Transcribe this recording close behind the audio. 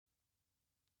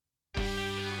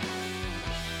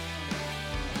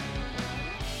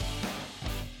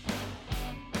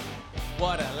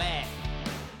What a lad.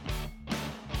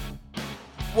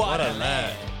 What a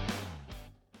lad.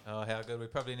 Oh, how good. We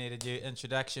probably need a new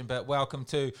introduction, but welcome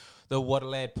to the What a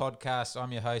Lad podcast.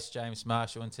 I'm your host, James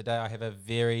Marshall, and today I have a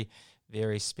very,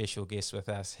 very special guest with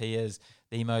us. He is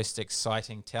the most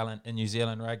exciting talent in New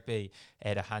Zealand rugby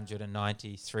at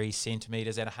 193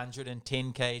 centimetres, at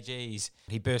 110 kgs.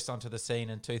 He burst onto the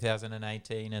scene in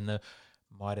 2018 in the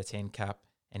Mitre 10 Cup,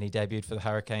 and he debuted for the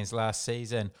Hurricanes last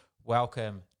season.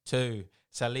 Welcome to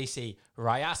Salesi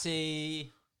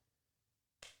Rayasi.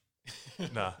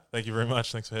 Nah, thank you very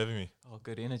much. Thanks for having me. Oh,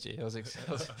 good energy. I was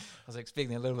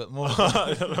expecting a little bit more.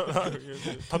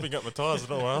 Pumping up my tyres. I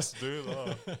don't know what else to do.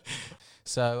 Oh.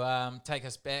 So take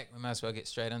us back. We might as well get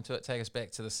straight into it. Take us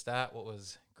back to the start. What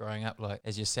was growing up like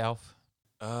as yourself?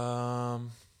 So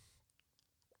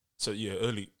yeah,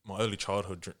 my early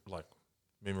childhood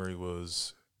memory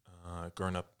was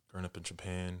growing up in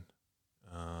Japan.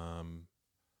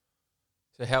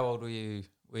 So how old were you?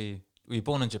 Were you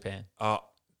born in Japan? No,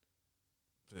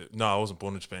 I wasn't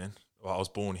born in Japan. Well, I was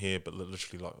born here, but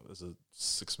literally like as a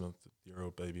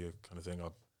 6-month-year-old baby kind of thing. I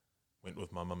went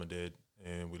with my mum and dad,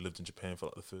 and we lived in Japan for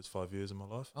like the first 5 years of my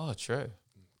life. Oh, true.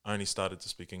 I only started to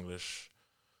speak English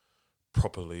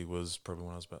properly was probably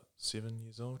when I was about 7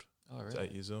 years old. Oh, really? To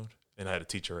 8 years old. And I had a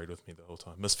teacher aide with me the whole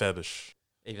time, Miss Fabish.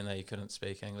 Even though you couldn't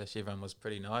speak English, everyone was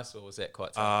pretty nice, or was that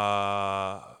quite tough?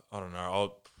 I don't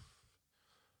know.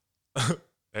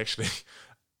 Actually,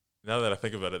 now that I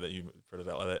think about it, that you put it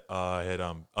out like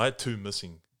that, I had two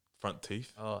missing front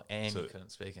teeth. Oh, and you couldn't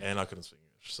speak English. And I couldn't speak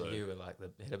English. So you were like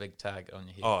had a big target on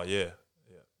your head. Oh yeah.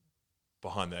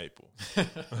 Behind the 8 ball.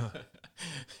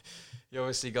 You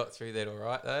obviously got through that all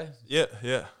right though.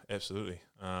 Yeah, absolutely.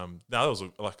 No, that was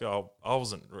like I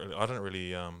didn't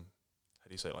really how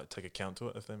do you say it, like take account to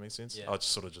it, if that makes sense. Yeah. I was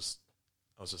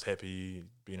just happy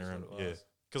being around. Yeah,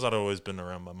 because I'd always been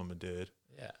around my mum and dad.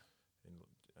 Yeah.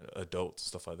 And adults,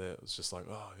 stuff like that. It was just like,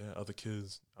 oh yeah, other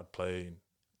kids. I'd play. And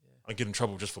I'd get in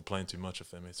trouble just for playing too much, if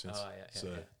that makes sense. Oh yeah.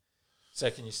 So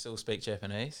can you still speak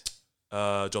Japanese?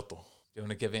 Joto. Do you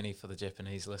want to give any for the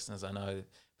Japanese listeners? I know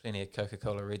plenty of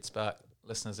Coca-Cola Red Spark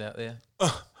listeners out there.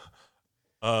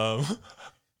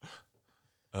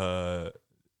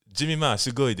 Jimima,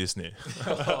 sugoi desu ne.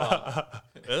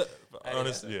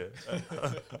 Honestly,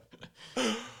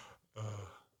 yeah.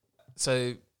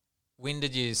 So when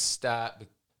did you start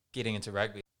getting into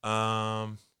rugby? I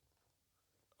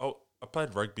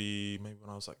played rugby maybe when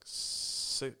I was like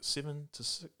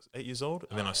 8 years old,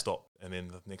 and then I stopped. And then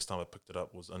the next time I picked it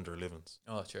up was under 11s.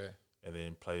 Oh, true. And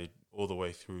then played all the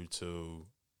way through to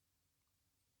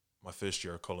my first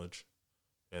year of college,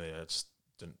 and then I just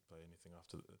didn't play anything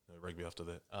after rugby after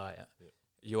that. Oh yeah.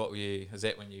 Is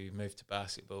that when you moved to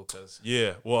basketball?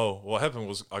 Yeah. Well, what happened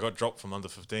was I got dropped from under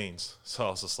 15s, so I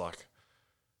was just like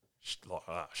shit,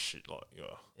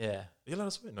 yeah. You let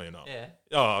us win? No, you're not. Yeah.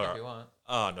 Oh, all right. If you want.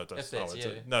 Oh, no, that's If that's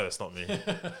you. No, that's not me.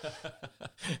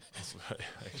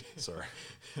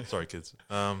 Sorry, kids.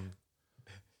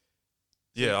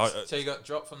 Yeah. So you got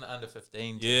dropped from the under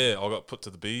 15. Yeah, I got put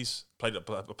to the Bees. I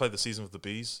played the season with the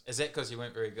Bees. Is that because you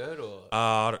weren't very good, or?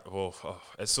 At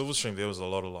Silverstream there was a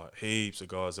lot of like heaps of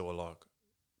guys that were like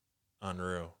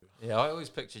unreal. Yeah, I always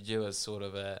pictured you as sort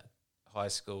of a high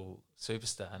school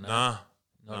superstar. No? Nah.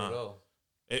 Not at all.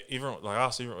 Even like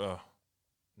us, no.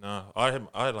 I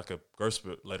had like a growth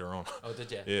spurt later on. Oh,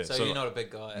 did you? Yeah. So you're not a big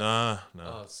guy. Nah.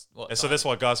 Oh, and so that's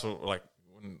why guys were like,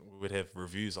 when we would have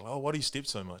reviews, like, oh, why do you step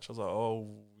so much? I was like, oh,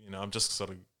 I'm just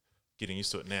sort of getting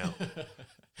used to it now.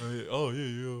 Oh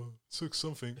yeah, 6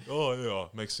 something. Oh yeah,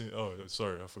 makes sense. Oh,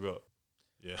 sorry, I forgot.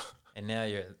 Yeah. And now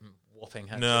you're whopping.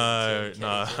 No.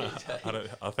 I don't.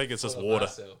 I think it's just water.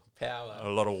 Power. A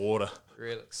lot of water.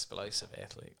 Real explosive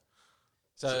athlete.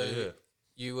 So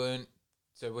you weren't.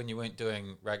 So when you weren't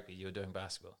doing rugby, you were doing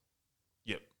basketball.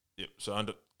 Yep. So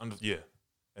under yeah,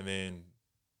 and then.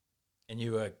 And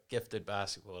you were a gifted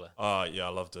basketballer. Oh yeah, I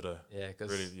loved it. Yeah,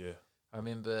 because really, yeah. I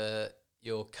remember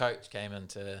your coach came in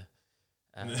to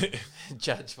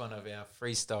judge one of our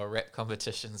freestyle rap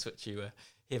competitions, which you were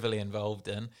heavily involved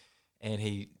in, and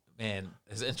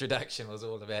his introduction was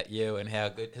all about you and how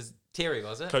good Terry,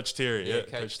 was it? Coach Terry, yeah,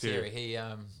 Coach Terry. He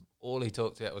all he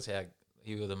talked about was how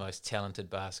you were the most talented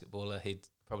basketballer he'd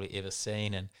probably ever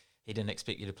seen, and he didn't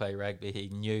expect you to play rugby. He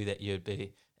knew that you'd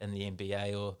be in the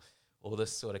NBA or all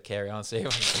this sort of carry on. So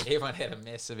everyone had a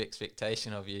massive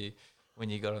expectation of you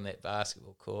when you got on that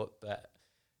basketball court. But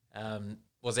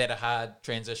was that a hard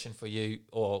transition for you,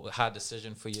 or a hard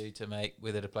decision for you to make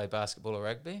whether to play basketball or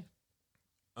rugby?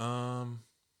 I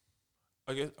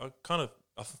guess I kind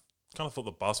of thought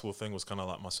the basketball thing was kind of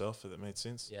like myself, if that made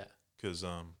sense. Yeah. Because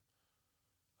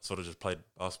sort of just played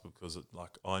basketball because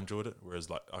I enjoyed it. Whereas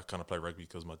like I kind of played rugby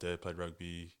because my dad played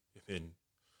rugby, and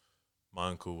my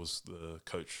uncle was the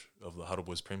coach of the Huddle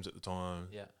Boys Prems at the time.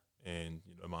 Yeah. And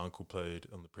my uncle played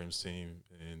on the Prems team,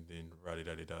 and then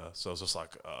da. So it was just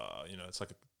like it's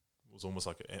like it was almost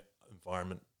like an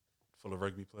environment full of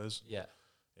rugby players. Yeah.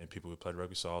 And people who played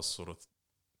rugby. So I was sort of,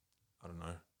 I don't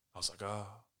know. I was like,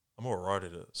 I'm all right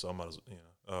at it, so I might as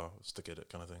stick at it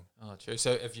kind of thing. Oh, true.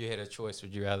 So if you had a choice,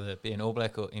 would you rather be an All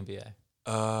Black or NBA?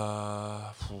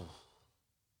 I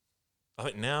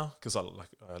think now, because I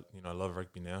love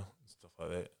rugby now and stuff like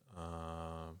that.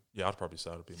 I'd probably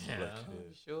say I'd be an All Black.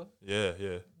 Yeah. Sure. Yeah.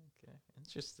 Okay,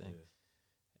 interesting. Yeah.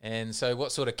 And so,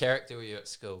 what sort of character were you at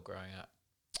school growing up?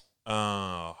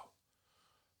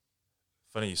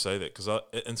 Funny you say that, because at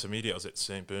intermediate I was at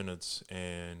St. Bernard's,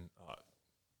 and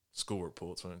school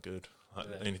reports weren't good.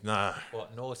 Nah.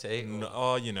 What, naughty?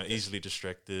 No, easily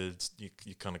distracted. You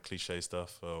kind of cliche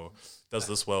stuff, or does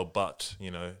this well, but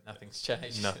Nothing's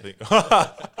changed. nothing.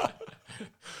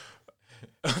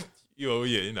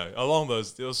 Along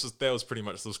those, that was pretty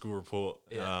much the school report.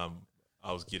 Yeah.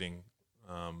 I was getting,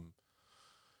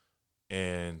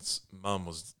 and Mum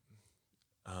was,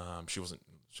 she wasn't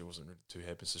really too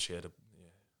happy, so she had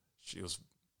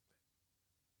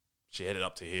it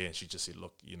up to here, and she just said,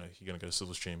 "Look, you're gonna go to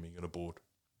Silverstream, you're gonna board."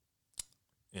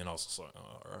 And I was just like, "Oh,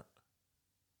 all right."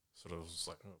 Sort of was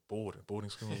like, boarding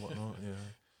school and whatnot, yeah.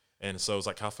 And so it was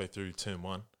like halfway through term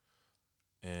 1,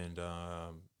 and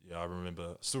I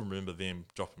still remember them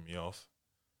dropping me off,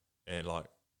 and like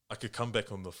I could come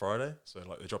back on the Friday, so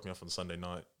like they dropped me off on the Sunday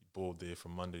night, board there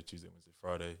from Monday, Tuesday, Wednesday,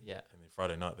 Friday, Yeah. and then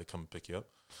Friday night they come and pick you up.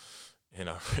 And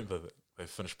I remember that they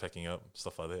finished packing up,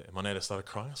 stuff like that, and my nana started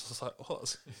crying. So I was like,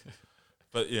 "What?"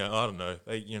 But I don't know.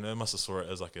 They must have saw it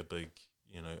as like a big,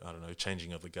 I don't know,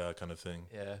 changing of the guard kind of thing.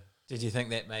 Yeah. Did you think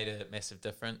that made a massive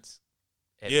difference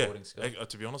at Yeah, boarding school?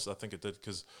 to be honest, I think it did,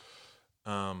 because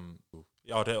I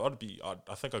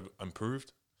think I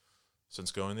improved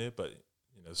since going there, but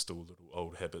still little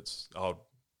old habits. I'd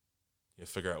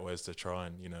figure out ways to try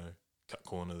and cut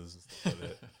corners and stuff like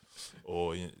that,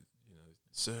 or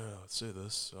sir,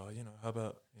 this. How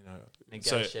about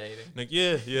Negotiating.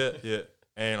 Yeah.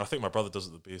 And I think my brother does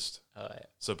it the best. Oh, yeah.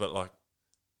 So, but like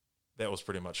that was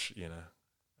pretty much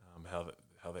how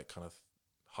that kind of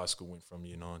high school went from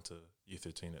year 9 to year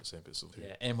 13 at St. Basil.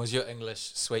 Yeah. And was your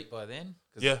English sweet by then?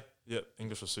 Yeah.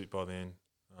 English was sweet by then.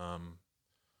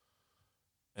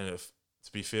 And to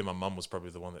be fair, my mum was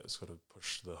probably the one that sort of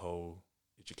pushed the whole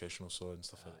educational side and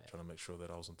stuff like that, trying to make sure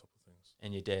that I was on top of things.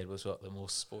 And your dad was what, the more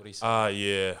sporty side?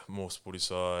 Yeah, more sporty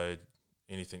side.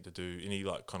 Anything to do, any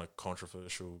like kind of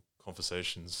controversial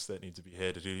conversations that need to be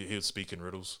had. He would speak in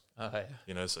riddles. Oh,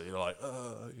 yeah. So you're like,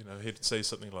 he'd say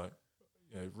something like,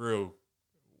 real,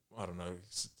 I don't know,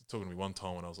 he's talking to me one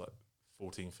time when I was like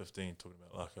 14, 15, talking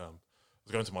about like, I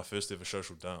was going to my first ever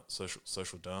social dance.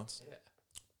 Yeah.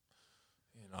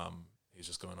 And he's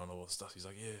just going on all the stuff. He's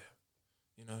like,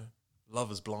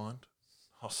 love is blind.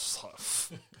 I was like,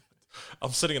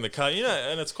 I'm sitting in the car,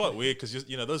 and it's quite weird because,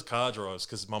 those car drives,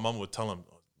 because my mum would tell him,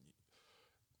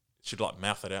 she'd like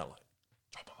mouth it out, like,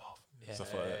 drop him off,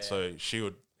 stuff like that. So he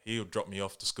would drop me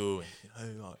off to school,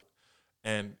 and,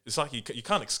 and it's like you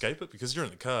can't escape it because you're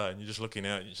in the car and you're just looking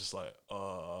out and you're just like,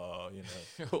 oh,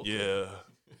 yeah.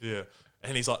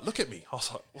 And he's like, look at me. I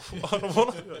was like, I don't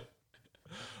want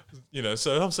to.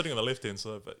 So I'm sitting on the left-hand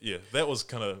side. But, yeah, that was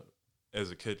kind of,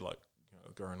 as a kid, like,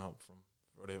 growing up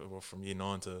from year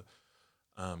 9 to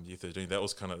year 13, that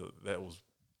was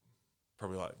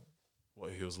probably like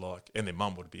what he was like. And then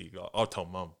Mum would be like, I'd tell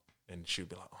Mum, and she'd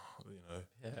be like,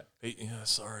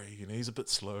 sorry, he's a bit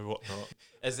slow, whatnot.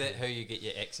 Is that who you get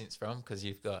your accents from? Because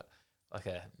you've got like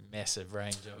a massive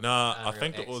range of. Nah, I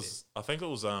think it was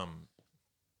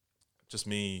just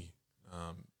me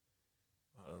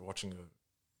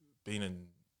being in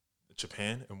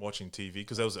Japan and watching TV,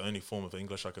 because that was the only form of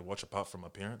English I could watch apart from my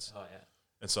parents. Oh, yeah.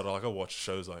 And so I watched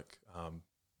shows like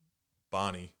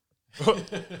Barney. Give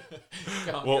us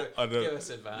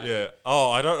a Barney. Yeah. Oh,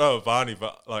 I don't know Barney,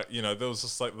 but like, there was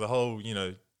just like the whole,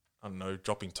 I don't know,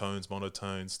 dropping tones,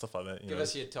 monotones, stuff like that. Give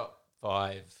us your top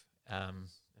 5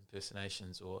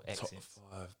 impersonations or Top accents.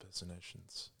 5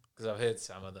 impersonations. Because I've heard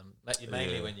some of them,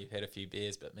 mainly when you've had a few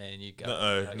beers. But man, you go.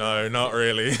 No, not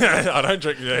really. I don't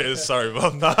drink beers. Sorry,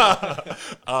 Bob. Nah.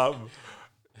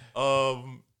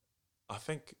 I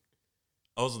think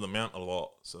I was in the Mount a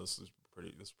lot, so this is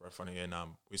pretty funny. And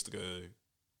we used to go,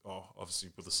 obviously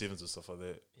with the Sevens and stuff like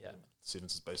that. Yeah,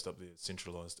 Sevens is based up there,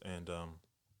 centralised, and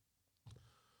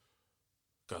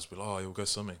guys will be like, you'll go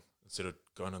swimming instead of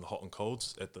going in the hot and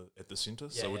colds at the centre.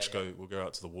 So we'll go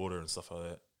out to the water and stuff like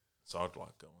that. So I'd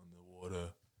like go in the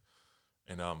water,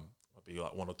 and I'd be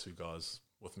like one or two guys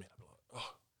with me. I'd be like,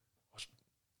 oh,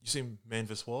 you seen Man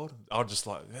vs Wild? I'd just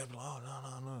like, yeah, be like,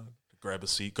 oh no. Grab a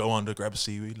seat, go under, grab a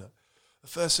seaweed. Like, the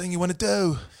first thing you want to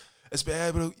do is be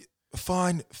able to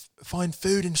find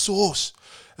food and source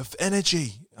of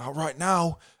energy. Right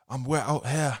now, I'm wet out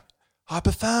here.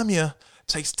 Hypothermia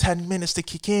takes 10 minutes to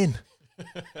kick in.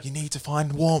 You need to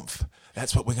find warmth.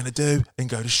 That's what we're going to do and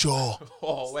go to shore.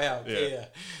 Oh, wow. Yeah.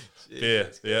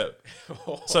 Jeez, Yeah.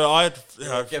 So I'd...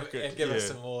 give us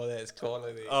some more of that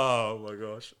quality. Oh, my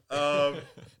gosh.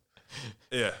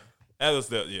 Yeah. That was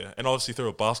that, yeah. And obviously through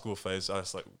a basketball phase, I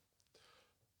was like...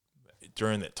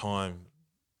 During that time,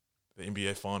 the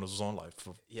NBA finals was on.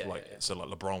 So like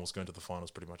LeBron was going to the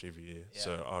finals pretty much every year. Yeah.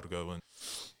 So I'd go in...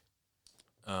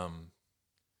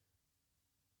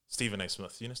 Stephen A.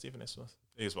 Smith. You know Stephen A. Smith?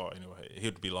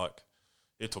 He'd be like...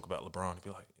 He'd talk about LeBron. He'd be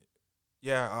like,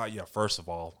 yeah, first of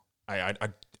all, I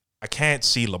can't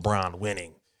see LeBron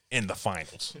winning in the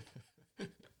finals.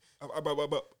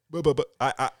 But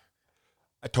I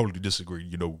totally disagree.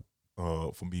 You know,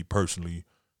 for me personally,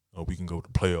 we can go to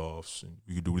playoffs and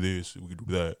we can do this, we can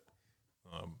do that.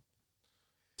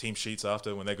 Team sheets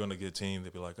after when they're going to get a team,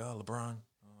 they'd be like, "Oh, LeBron,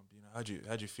 you know,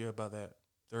 how'd you feel about that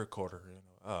third quarter?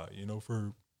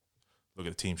 For look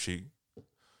at the team sheet.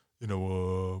 We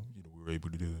were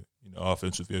able to do it. You know,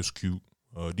 offensive execute,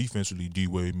 defensively,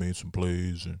 D-Wade made some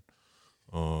plays, and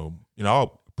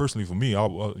personally for me,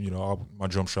 my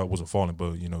jump shot wasn't falling,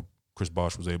 but Chris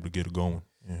Bosh was able to get it going,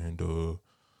 and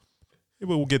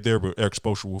we'll get there. But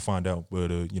exposure, we'll find out. But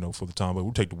for the time, but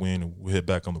we'll take the win and we'll head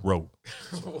back on the road.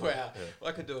 So, wow, yeah. Well,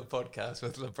 I could do a podcast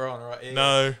with LeBron right here.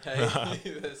 No,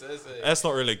 hey, that's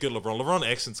not really a good LeBron. LeBron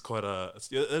accent's quite it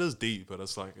is deep, but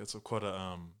it's like it's quite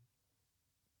a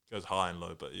goes high and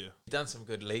low, but yeah. You've done some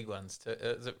good league ones too.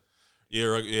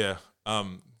 Yeah.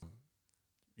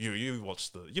 You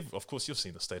watched of course you've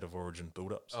seen the State of Origin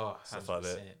build-ups. Oh, 100%. Stuff like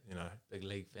that.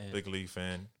 Big league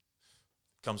fan.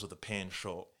 Comes with a pan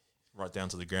shot right down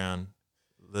to the ground,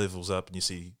 levels up, and you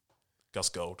see Gus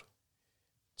Gold.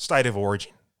 State of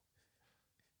Origin.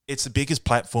 It's the biggest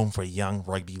platform for a young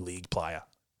rugby league player.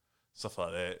 Stuff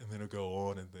like that, and then it'll go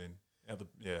on, and then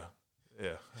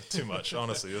Yeah, too much.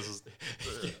 Honestly, this is.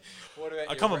 What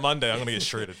about I come on Monday, I'm gonna get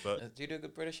shredded. But do you do a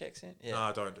good British accent? Yeah. No,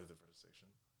 I don't do the British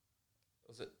accent.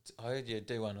 Was it? I heard you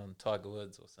do one on Tiger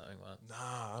Woods or something once.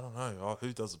 Nah, I don't know. Oh,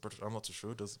 who does the British? I'm not too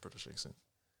sure who does the British accent.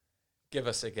 Give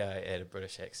us a go at a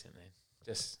British accent then,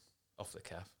 just off the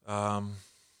cuff.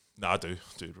 No, I do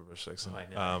the British accent.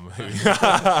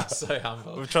 So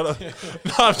humble. I'm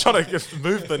trying to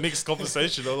move the next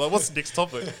conversation. I'm like, what's the next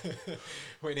topic?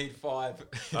 We need 5.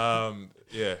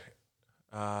 Yeah.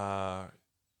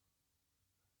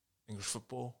 English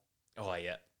football. Oh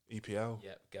yeah. EPL.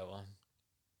 Yep. Go on.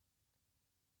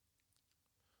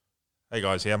 Hey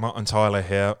guys, Martin Tyler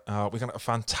here. We got a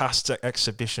fantastic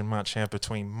exhibition match here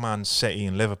between Man City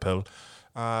and Liverpool.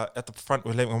 At the front,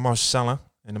 we're living with Mo Salah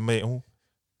in the middle.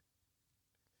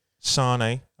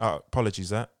 Sane,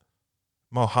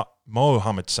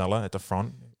 Mohamed Salah at the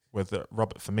front with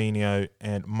Robert Firmino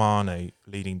and Mane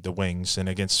leading the wings. And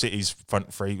against City's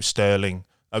front three, Sterling,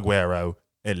 Aguero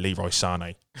and Leroy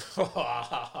Sane.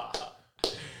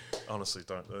 Honestly,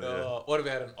 don't. What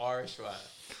about an Irish one?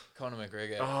 Conor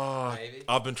McGregor, maybe?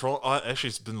 I've been trying.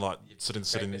 It's been like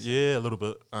sitting. Yeah, a little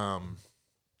bit. Well,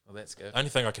 that's good. Only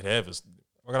thing I could have is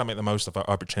we're gonna make the most of our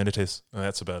opportunities, and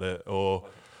that's about it. Or,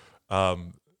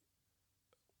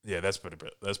 yeah, that's probably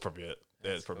it. That's probably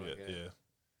it. Yeah.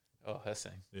 Oh,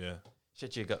 hissing. Yeah.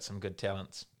 Shit, you got some good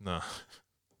talents. No.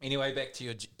 Anyway, back to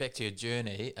your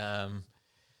journey.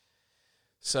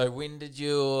 So when did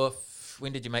you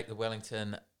make the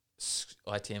Wellington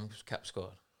ITM Cup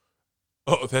squad?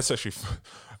 Oh, that's actually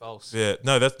false. Yeah,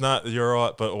 no, that's not. You're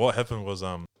right. But what happened was,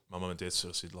 my mum and dad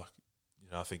sort of said, like,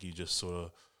 I think you just sort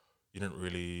of, you didn't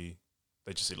really.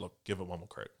 They just said, look, give it one more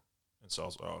crack. And so I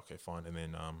was like, oh, okay, fine. And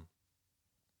then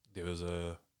there was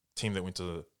a team that went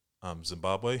to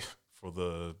Zimbabwe for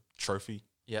the trophy.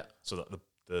 Yeah. So that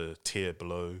the tier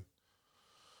below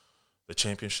the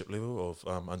championship level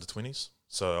of under 20s.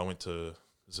 So I went to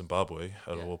Zimbabwe,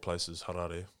 out of all places,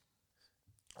 Harare.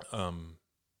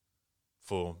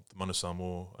 For the Manu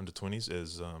Samoa under 20s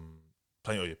as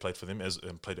played for them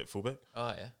and played at fullback.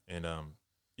 Oh yeah. And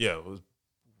it was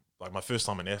like my first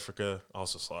time in Africa. I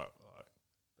was just like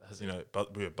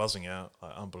but we were buzzing out,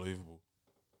 like unbelievable.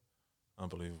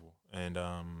 And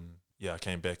I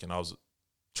came back and I was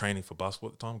training for basketball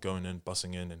at the time, going in,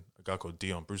 bussing in, and a guy called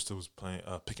Dion Brewster was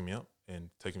picking me up and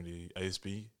taking me to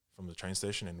ASB from the train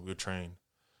station, and we would train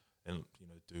and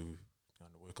do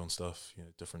kind of work on stuff,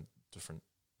 different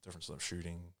different stuff,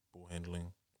 shooting, ball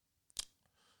handling.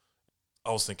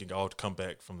 I was thinking I would come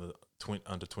back from the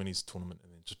under-20s tournament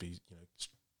and then just be,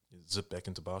 zip back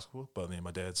into basketball. But then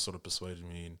my dad sort of persuaded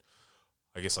me, and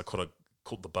I guess I caught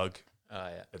the bug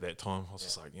at that time. I was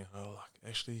just like,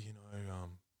 actually,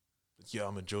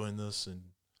 I'm enjoying this, and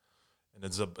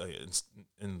it's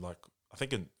like I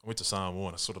think I went to Samoa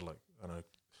and I sort of like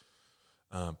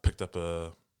picked up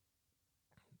a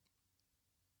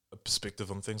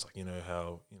perspective on things, like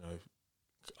how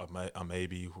I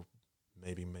maybe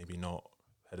not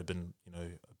had it been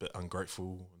a bit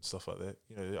ungrateful and stuff like that,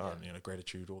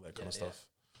 gratitude, all that kind of stuff.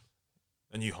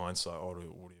 A new hindsight, or whatever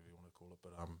you want to call it,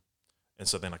 but and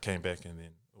so then I came back and then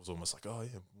it was almost like, oh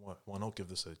yeah, why not give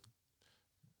this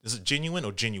is it genuine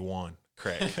or genuine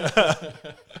crack?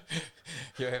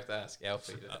 You have to ask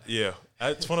Alfie. Yeah,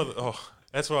 it's one of the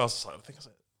that's why I was like, I think I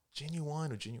said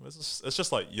genuine or genuine. It's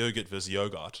just like yogurt versus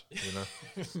yogurt,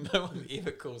 No one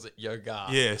ever calls it yogurt.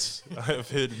 Yes,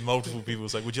 I've heard multiple people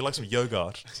say, "Would you like some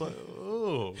yogurt?" It's like,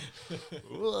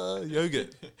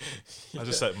 yogurt. I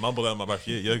just say mumble out of my mouth.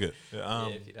 Yeah, yogurt.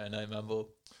 If you don't know mumble.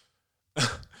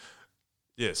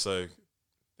 Yeah, so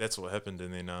that's what happened,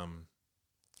 and then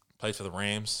played for the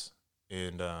Rams,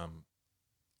 and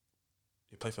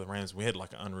played for the Rams. We had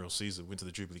like an unreal season. Went to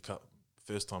the Jubilee Cup,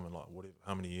 first time in like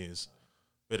how many years.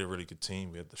 We had a really good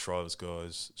team. We had the Shrivers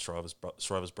guys,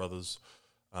 Shrivers brothers,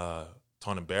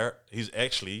 Tynan Barrett. He's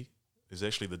actually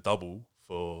the double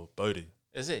for Bodie.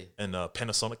 Is he? And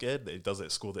Panasonic ad that he does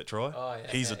that, score that try. Oh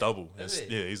yeah, he's a double. Is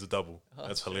he? Yeah, he's a double. Oh,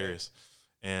 that's hilarious.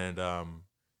 And we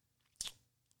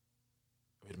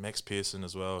had Max Pearson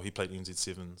as well. He played NZ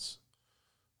Sevens.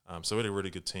 So we had a really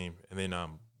good team. And then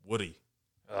Woody.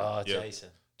 Oh, yeah,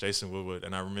 Jason Woodward.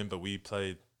 And I remember we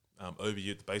played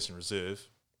OBU at the Basin Reserve.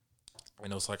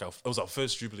 And it was like it was our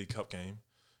first Jubilee Cup game,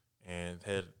 and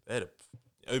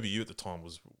OBU at the time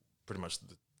was pretty much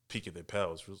the peak of their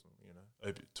powers, wasn't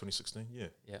it? 2016, yeah.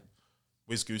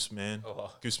 Where's Gooseman?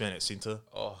 Gooseman at centre.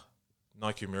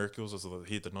 Nike Miracles,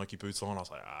 he had the Nike boots on. I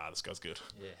was like, this guy's good.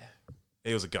 Yeah,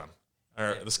 he was a gun.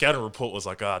 The scouting report was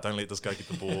like, don't let this guy get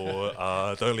the ball.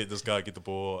 Don't let this guy get the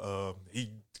ball.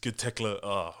 He good tackler.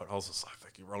 I was just like,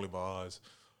 rolling my eyes.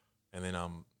 And then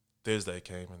Thursday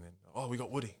came, and then we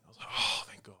got Woody. I was like,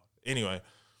 thank God. Anyway,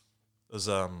 it was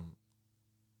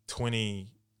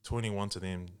 21 to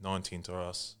them, 19 to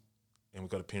us, and we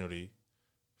got a penalty,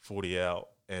 40 out,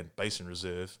 and Basin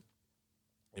Reserve.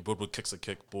 And Woodward kicks a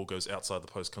kick, ball goes outside the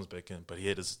post, comes back in, but he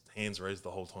had his hands raised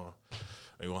the whole time.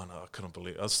 We won. I couldn't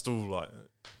believe it. I was still like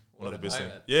one of the best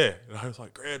things. Yeah, and I was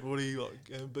like, "Grand Woody,"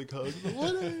 like big hug,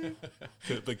 Woody,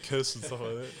 big kiss and stuff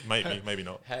like that. Maybe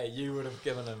not. Hey, you would have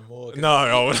given him more. No,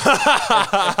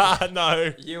 I would.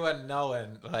 No. You were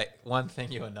known, like, one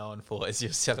thing you were known for is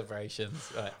your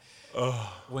celebrations. Right?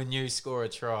 When you score a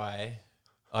try,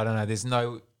 I don't know. There's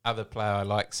no other player I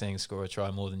like seeing score a try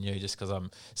more than you, just because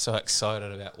I'm so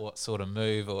excited about what sort of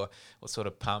move or what sort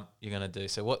of pump you're going to do.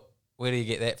 So where do you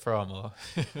get that from? Or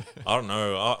I don't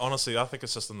know. Honestly, I think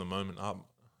it's just in the moment. I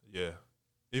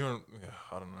don't know.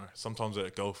 Sometimes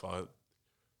at golf, I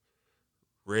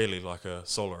rarely like a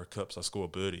solo eclipse. I score a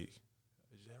birdie.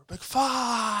 Big fire!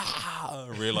 I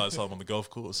realise I'm on the golf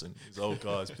course and there's old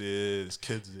guys there, there's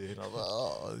kids there. And I'm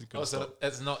like, so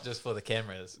it's not just for the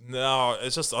cameras. No,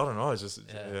 it's just, I don't know. It's just,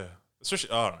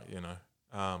 especially, I don't know,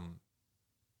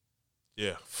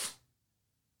 yeah.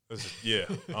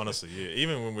 Honestly, yeah.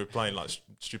 Even when we're playing like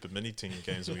stupid mini team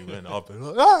games and we win, I'll be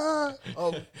like,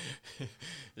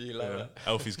 You love it.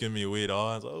 Alfie's giving me a weird eye.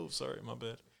 I was like, oh, sorry, my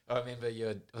bad. I remember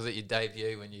was it your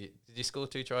debut did you score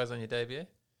 2 tries on your debut?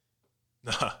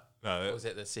 No. Or was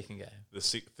that the second game? The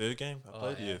third game I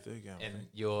played? Yeah, third game. And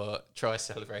your try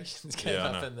celebrations came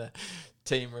up in the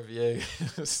team review.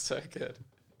 It was so good.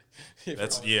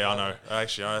 I know.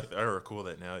 Actually, I recall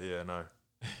that now. Yeah, I know.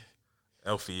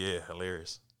 Alfie,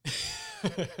 hilarious.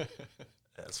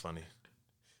 That's funny.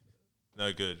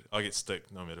 No good. I get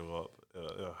stick no matter what.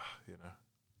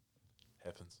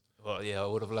 Happens. Well, yeah, I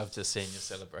would have loved to have seen your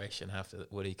celebration after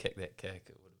Woody kicked that kick.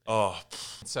 It would have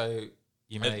been. So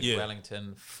you made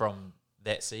Wellington from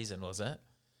that season, was it?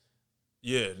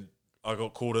 Yeah, I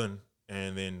got called in,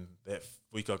 and then that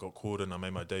week I got called in. I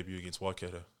made my debut against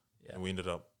Waikato, and we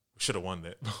should have won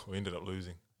that. We ended up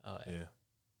losing. Oh, yeah.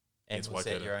 And was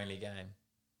that your only game?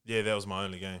 Yeah, that was my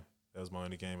only game.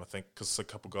 I think because a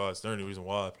couple guys, the only reason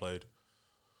why I played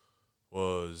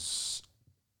was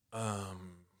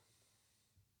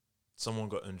someone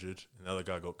got injured, and the other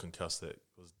guy got concussed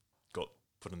got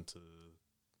put into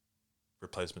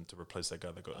replacement to replace that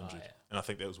guy that got injured. Yeah. And I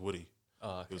think that was Woody.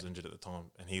 Oh, okay. He was injured at the time,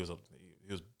 and he was a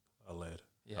lad.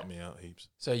 Yeah. Helped me out heaps.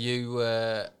 So you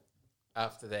were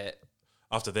After that,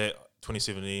 After that,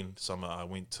 2017 summer, I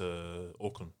went to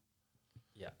Auckland.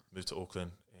 yeah. Moved to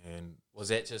Auckland, and Was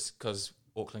that just because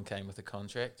Auckland came with a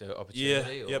contract or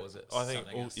opportunity, or was it I think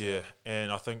something else?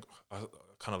 and I think I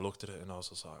kind of looked at it and I was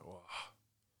just like, wow.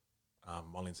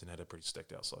 Mollington had a pretty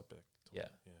stacked outside back. Yeah.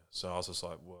 So I was just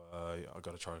like, well, I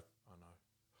got to try, I don't know,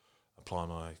 apply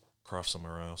my craft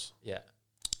somewhere else. Yeah.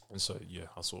 And so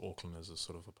I saw Auckland as a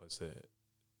sort of a place that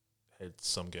had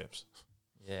some gaps.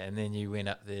 Yeah, and then you went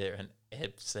up there and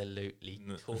absolutely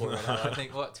tore it up. I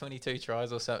think, 22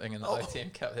 tries or something in the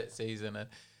OTM Cup that season. And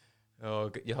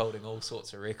you're holding all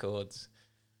sorts of records.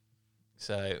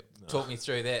 So talk me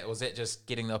through that. Was that just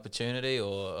getting the opportunity,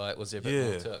 or like was there a bit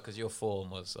more to it? Because your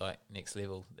form was like next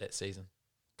level that season.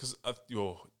 Because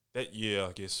that year,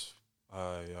 I guess,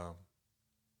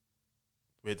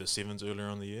 we had the sevens earlier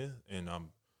on the year, and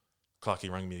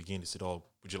Clarkie rang me again. He said, "Oh,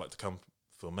 would you like to come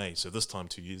for May?" So this time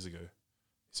 2 years ago, he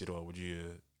said, "Oh, would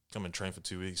you come and train for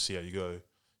 2 weeks, see how you go? You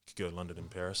could go to London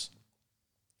and Paris."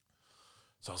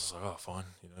 So I was like, "Oh, fine,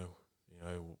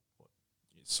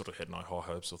 sort of had no high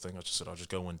hopes or thing. I just said I'll just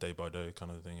go in day by day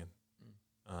kind of thing."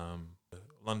 And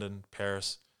London,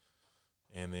 Paris,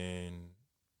 and then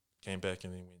came back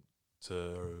and then went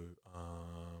to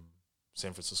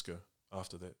San Francisco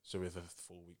after that. So we have a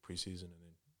 4-week preseason,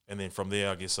 and then from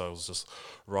there, I guess I was just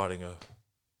riding a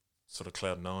sort of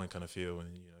cloud nine kind of feel,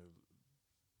 and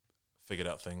figured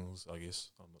out things. I guess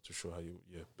I'm not too sure how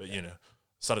but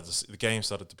the game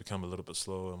started to become a little bit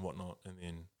slower and whatnot, and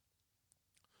then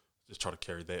just try to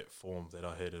carry that form that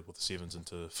I had with the sevens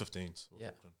into 15s.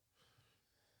 Yeah.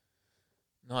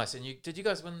 Nice. And did you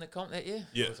guys win the comp that year?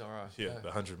 Yeah. It was all right. Yeah, the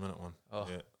 100-minute one. Oh,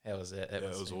 yeah. How was that? That it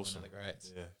was awesome. One of the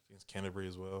greats. Yeah, against Canterbury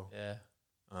as well. Yeah.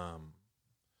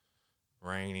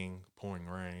 Pouring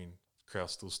rain, crowd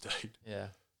still stayed. Yeah.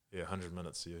 Yeah, 100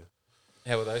 minutes, yeah.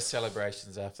 How were those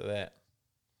celebrations after that?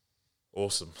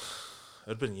 Awesome.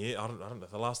 It'd been, I don't know,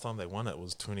 the last time they won it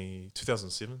was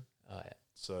 2007. Oh, yeah.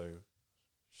 So,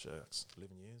 sure, it's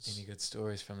 11 years. Any good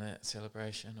stories from that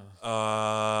celebration?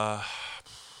 Or?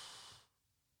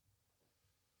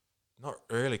 Not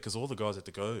really, because all the guys had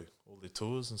to go, all their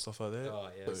tours and stuff like that. Oh,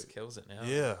 yeah, it kills it now.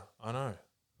 Yeah, I know.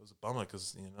 It was a bummer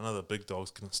because none of the big dogs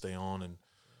couldn't stay on, and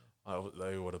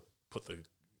they would have put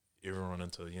everyone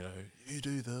into, you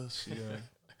do this,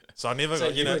 So I never so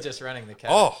got, you were just running the car.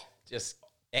 Oh. Just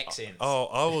accents.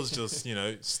 I was just,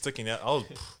 sticking out. I was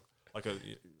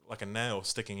like a nail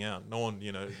sticking out. No one,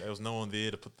 there was no one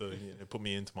there to put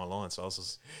me into my line, so I was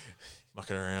just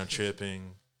mucking around,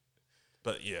 chirping.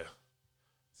 But yeah.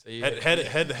 So you had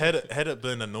it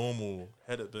been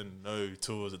no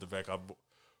tours at the back,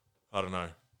 I don't know.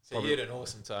 So you had an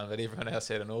awesome time, but everyone else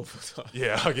had an awful time.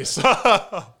 Yeah, I guess.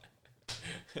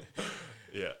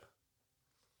 Yeah.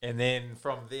 And then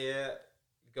from there,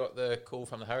 you got the call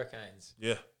from the Hurricanes.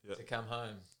 Yeah. To come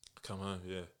home. Come home,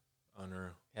 yeah. Unreal.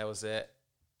 How was that?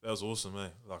 That was awesome, eh?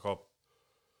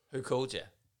 Who called you?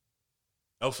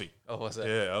 Alfie. Oh, was it?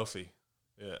 Yeah, Alfie.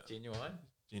 Yeah. Genuine?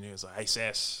 Genuine was like, "Hey,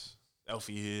 Sass,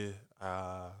 Alfie here."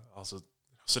 I was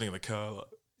sitting in the car like,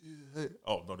 yeah, hey.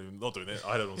 Oh, not doing that.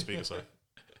 I had it on speaker, sorry.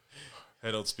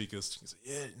 Had it on speakers. He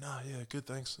said, "Yeah, good,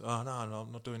 thanks." "Oh, no,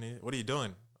 I'm not doing it." "What are you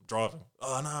doing?" "I'm driving."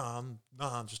 "Oh, no,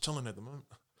 I'm just chilling at the moment."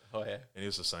 Oh, yeah. And he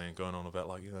was just saying, going on about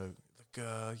like, we'll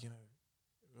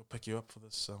pick you up for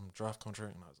this draft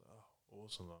contract. And I was like, oh,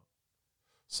 awesome. Like,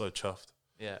 so chuffed.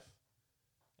 Yeah.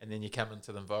 And then you come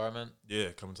into the environment.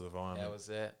 Yeah, coming to the environment. How was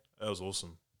that? That was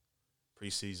awesome.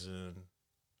 Preseason.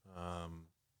 I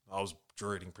was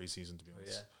dreading preseason, to be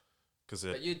honest.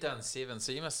 Yeah. But you'd done 7,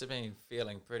 so you must have been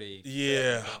feeling pretty...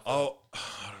 Yeah. I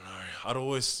don't know. I'd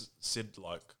always said,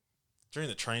 like, during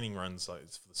the training runs, like,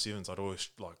 for the 7s, I'd always,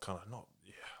 like, kind of not...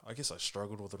 Yeah, I guess I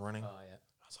struggled with the running. Oh, yeah.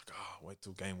 I was like, wait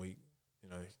till game week.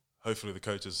 Hopefully the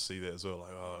coaches see that as well.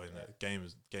 Like,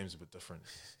 game's a bit different.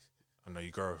 I know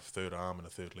you grow a third arm and a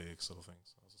third leg sort of thing.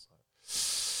 So I was just like,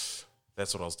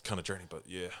 that's what I was kind of dreading. But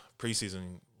yeah,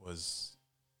 preseason was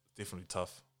definitely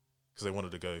tough because they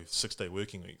wanted to go 6-day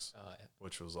working weeks,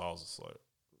 which I was just like,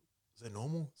 is that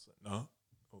normal? It's like, no.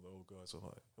 All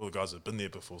the guys that had been there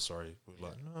before, were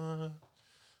like, no,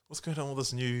 what's going on with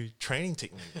this new training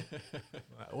technique?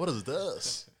 Like, what is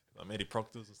this? Like Matty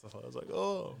Proctors and stuff like that. I was like,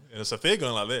 oh. And so if they're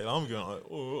going like that, I'm going like,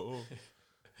 oh.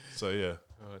 So, yeah.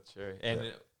 Oh, true. And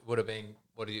it would have been,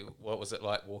 what was it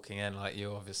like walking in? Like,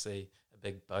 you're obviously a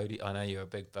big Bodie. I know you're a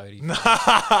big Bodie.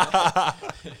 What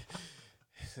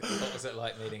was it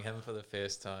like meeting him for the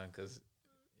first time? Because,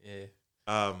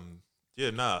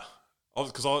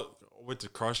 because I went to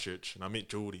Christchurch and I met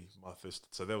Geordie,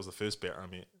 so that was the first batter I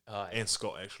met. Oh, yeah. And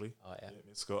Scott, actually. Oh, yeah.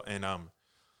 Met Scott. And,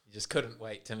 You just couldn't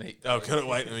wait to meet. I couldn't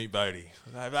wait to meet Bodie.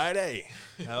 Hey, Bodie,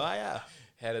 how are ya?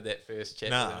 How did that first chat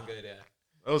Nah. with him go down?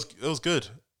 It was good.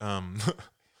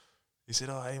 He said,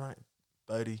 "Oh, hey mate,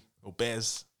 Bodie or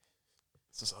Baz."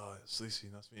 It's just, "Oh, Sleazy,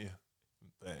 nice to meet you."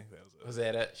 Bang, that was it. Was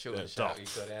that it? Sure, Yeah, the sharp duck. you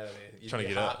got out of there. Trying to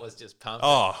Your get heart out. was just pumping.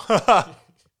 Oh,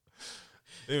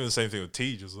 even the same thing with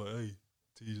Tej. Just like, hey,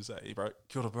 Tej, just like, hey, bro,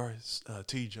 kia ora, bro. It's,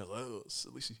 Tej. I was like, oh,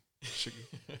 Sleazy.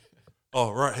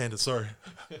 Oh, right-handed. Sorry.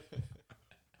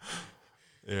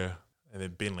 Yeah, and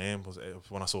then Ben Lamb was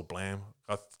when I saw Blam.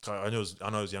 I know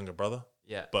his younger brother,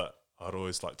 Yeah. but I'd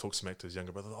always like talk smack to his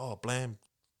younger brother. Oh, Blam,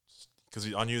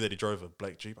 because I knew that he drove a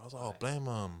black Jeep. I was like, oh, Blam,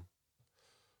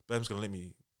 Blam's gonna let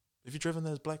me. Have you driven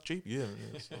that black Jeep? Yeah.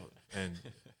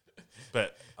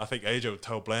 But I think AJ would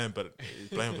tell Blam, but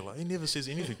Blam would be like, he never says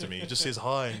anything to me. He just says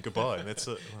hi and goodbye, and that's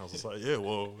it. And I was just like, yeah,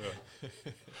 well, yeah.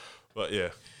 But yeah,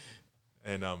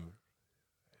 and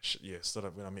stood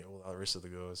up when I met all the rest of the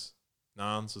guys.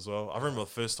 Nans as well. I remember the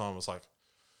first time was like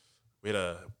we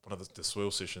had one of the swirl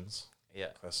sessions. Yeah.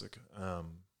 Classic.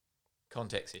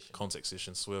 Contact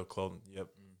session. Swirl, Clodden, yep.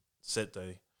 Set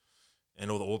day.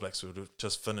 And all the All Blacks would have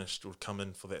just finished would come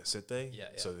in for that set day. Yeah.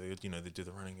 So they do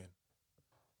the running in.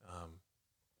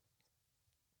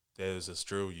 There's this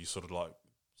drill you sort of like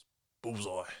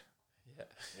bullseye. Yeah.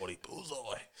 What a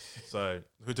bullseye. So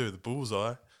we do the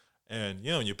bullseye, and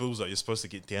when you bullseye, you're supposed to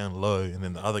get down low, and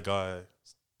then the other guy,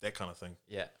 that kind of thing.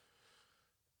 Yeah.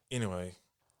 Anyway,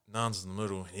 Nan's in the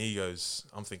middle, and he goes,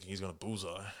 I'm thinking he's going to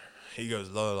bullseye. He goes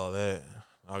low like that.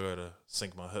 I go to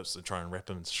sink my hips and try and wrap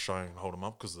him and try and hold him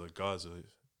up because the guys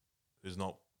who's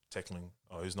not tackling,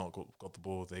 or who's not got the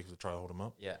ball, they try to hold him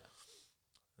up. Yeah.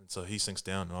 And so he sinks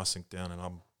down, and I sink down, and I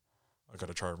got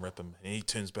to try and wrap him, and he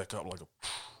turns back up like a.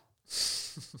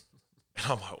 And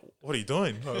I'm like, what are you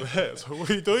doing? Like that. So what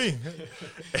are you doing?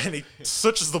 And he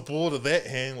switches the ball to that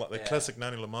hand, like the classic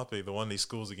Nani Lamapi, the one he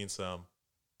scores against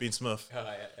Ben Smith. Oh,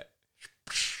 yeah.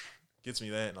 Gets me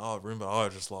that, and I remember I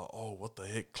was just like, oh, what the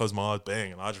heck? Close my eyes,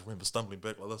 bang, and I just remember stumbling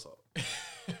back like this.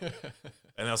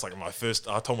 And that was like my first.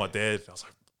 I told my dad, I was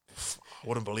like, I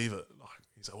wouldn't believe it. Like,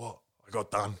 he's like, what? I got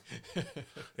done.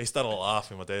 He started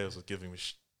laughing. My dad was giving me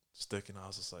stick, and I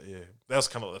was just like, yeah. That was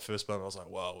kind of like the first moment. I was like,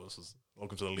 wow, this is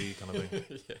welcome to the league kind of thing.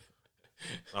 Yeah.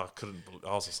 I couldn't.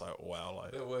 I was just like, wow,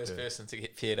 like The worst person to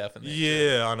get paired up in that.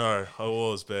 Yeah, I know. I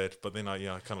was bad, but then I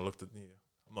kind of looked at. Yeah,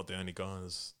 I'm not the only guy in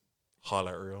this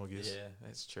highlight reel, I guess. Yeah,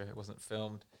 that's true. It wasn't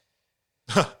filmed.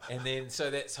 And then, so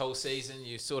that's whole season.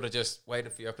 You sort of just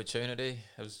waited for your opportunity.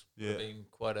 It was been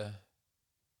quite a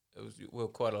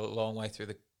long way through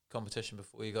the competition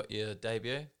before you got your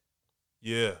debut.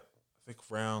 Yeah, I think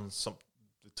around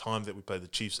the time that we played the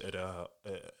Chiefs at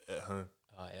home.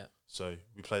 Oh yeah. So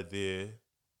we played there.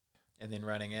 And then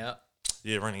running out.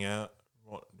 Yeah, running out.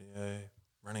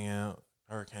 Running out.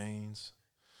 Hurricanes,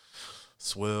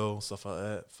 swirl, stuff like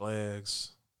that.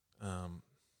 Flags.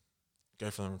 Go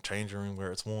from the changing room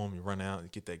where it's warm. You run out. You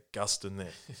get that gust in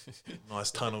that nice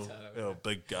tunnel. Oh,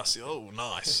 big gust. Oh,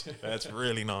 nice. That's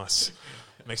really nice.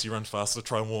 Makes you run faster to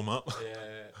try and warm up. Yeah.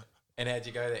 And how'd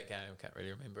you go that game? I can't really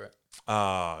remember it.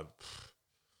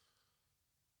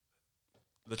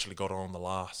 Literally got on the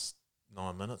last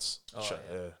 9 minutes. Oh,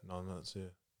 yeah. 9 minutes, yeah.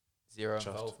 Zero Chuffed.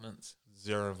 involvements.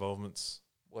 Zero involvements.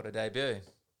 What a debut.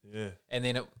 Yeah. And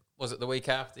then was it the week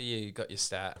after you got your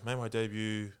start? I made my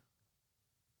debut,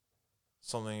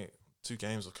 2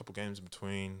 games, a couple games in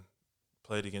between.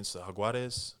 Played against the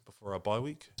Jaguares before our bye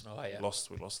week. Oh, yeah. We lost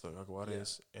the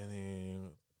Jaguares. Yeah. And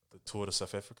then the tour to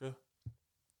South Africa.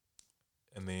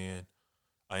 And then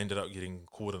I ended up getting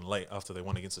called in late after they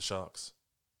won against the Sharks.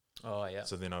 Oh, yeah.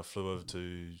 So then I flew over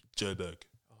to Joburg.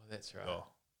 Oh, that's right.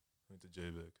 Went to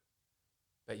Joburg.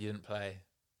 But you didn't play.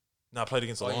 No, I played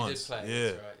against the Lions. You did play.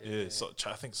 Yeah, That's right. Yeah. So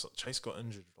I think Chase got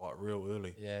injured like real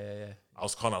early. Yeah. I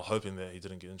was kind of hoping that he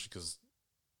didn't get injured because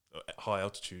at high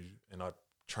altitude, and I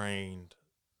trained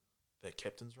that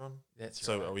captain's run. That's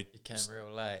so right. You came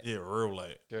real late. Yeah, real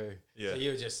late. True. Yeah. So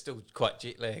you were just still quite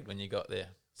jet lagged when you got there.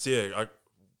 So yeah,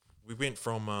 we went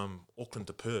from Auckland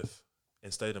to Perth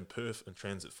and stayed in Perth in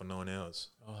transit for 9 hours.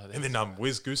 Oh, and then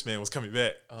Wes Gooseman was coming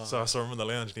back. Oh. So I saw him in the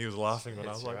lounge and he was laughing and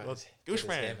I was like, right. "What,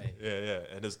 Gooseman?"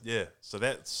 Yeah. So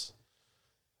that's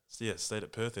stayed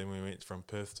at Perth and we went from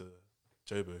Perth to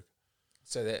Joburg.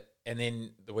 So that, and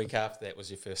then the week after that was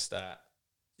your first start.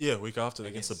 Yeah, week after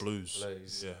against the Blues.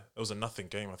 Blues. Yeah, it was a nothing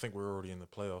game. I think we were already in the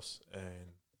playoffs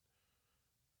and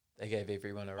they gave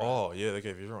everyone a run. Oh yeah, they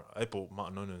gave everyone. They bought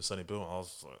Martin Noonan and Sonny Bill. And I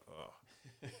was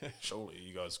like, surely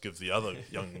you guys give the other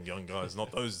young guys,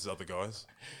 not those other guys.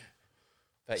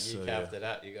 But you carved it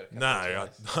up. You got a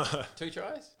couple of tries. 2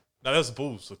 tries? No, that was the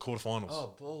Bulls, the quarterfinals.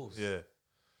 Oh, Bulls. Yeah.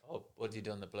 What did you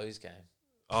do in the Blues game?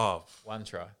 Oh, One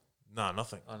try. no,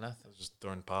 nothing. Oh, I nothing. was just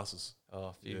throwing passes, Oh,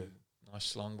 a few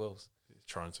nice schlong balls.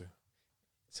 trying to.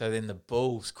 So then the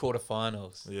Bulls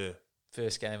quarterfinals, Yeah,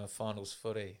 first game of finals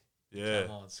footy. yeah.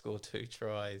 Come on, score 2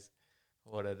 tries.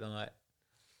 What a night.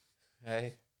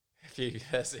 Hey, a few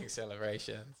hissing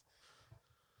celebrations.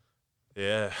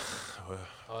 Yeah. Well,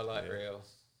 Highlight yeah. reel.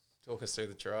 Talk us through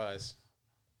the tries.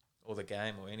 Or the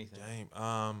game or anything. Game.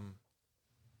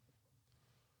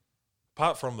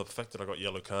 Apart from the fact that I got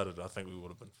yellow carded, I think we would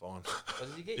have been fine. Oh,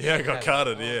 did you get Yeah, I yellow got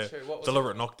carded, Oh, yeah. true. What was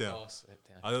Deliberate it? knockdown. Oh, slap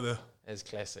down. I don't know. It's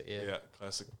classic, yeah. Yeah,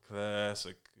 classic. Yeah,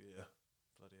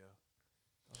 bloody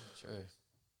hell. Oh, true.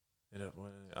 Ended up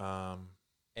winning.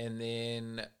 And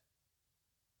then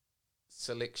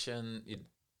selection, you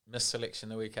missed selection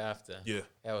the week after. Yeah.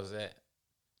 How was that?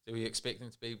 Were you expecting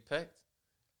to be picked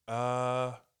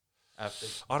after?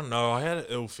 I don't know. I had an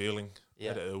ill feeling.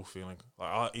 Yeah. I had an ill feeling.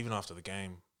 Like even after the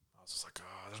game, I was just like,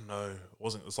 I don't know. It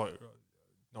wasn't. It's like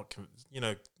not,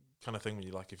 kind of thing when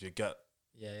you like if your gut.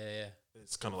 Yeah.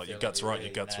 It's kind of like Feel your like gut's you right. really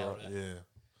Your gut's right. nailed it. Yeah.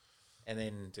 And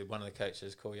then did one of the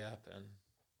coaches call you up and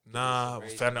Nah, some we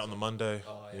found out on the reasons? Monday.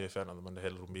 Oh, yeah, found out on the Monday.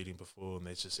 Had a little meeting before, and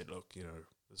they just said, "Look,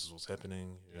 this is what's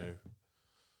happening. You know,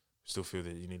 still feel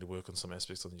that you need to work on some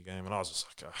aspects of your game." And I was just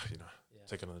like, Yeah.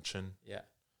 taking on the chin, Yeah.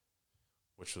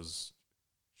 which was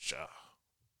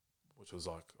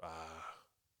like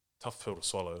tough pill to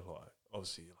swallow. Like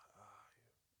obviously,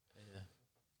 Yeah.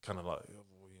 kind of like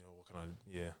what can I?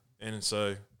 Yeah, and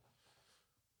so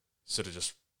sort of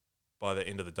just by the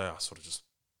end of the day, I sort of just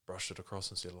brushed it across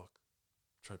and said, "Look,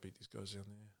 try to beat these guys down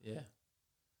there," Yeah.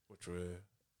 which were.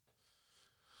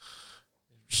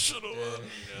 Shut up.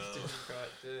 Didn't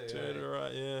quite do, Did it eh?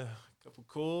 right, yeah. Couple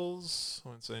calls.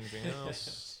 Won't say anything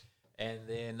else. And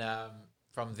then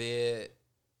from there,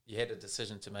 you had a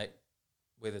decision to make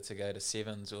whether to go to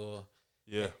Sevens or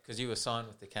Yeah, because you were signed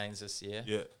with the Canes this year,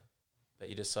 yeah. but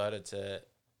you decided to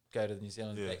go to the New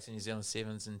Zealand Yeah. back to New Zealand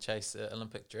Sevens and chase the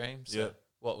Olympic dream. So Yeah.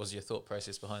 what was your thought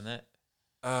process behind that?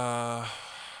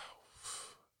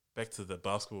 Back to the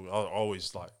basketball. I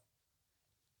always like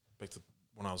back to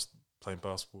when I was playing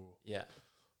basketball. Yeah,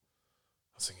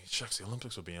 I was thinking, shucks, the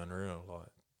Olympics would be unreal. Like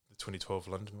the 2012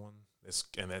 London one.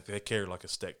 They carried like a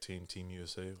stacked team, Team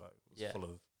USA. Like it was Yeah. full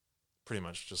of pretty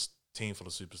much just team full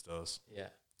of superstars. yeah.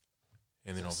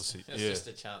 And then obviously, It's yeah. just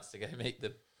a chance to go meet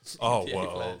the Oh NBA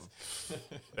well, players.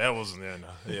 that wasn't there. No.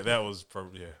 Yeah, that was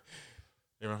probably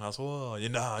Everyone asked, "Well, I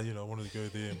wanted to go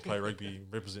there and play rugby,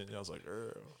 represent." I was like,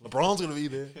 "LeBron's gonna be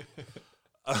there."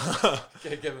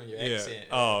 Give him your Yeah. accent.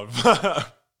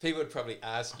 Oh, People would probably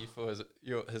ask you for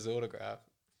his autograph.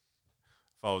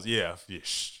 if I was,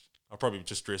 I'd probably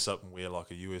just dress up and wear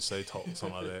like a USA top or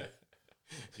something like that.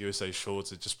 USA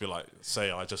shorts. It'd just be like,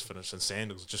 say I just finished in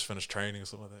sandals, just finished training or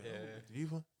something like that. Yeah. Oh, do you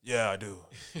want? Yeah, I do.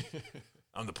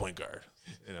 I'm the point guard,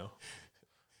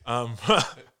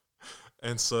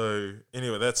 And so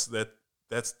anyway, that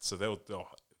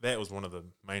was one of the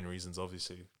main reasons,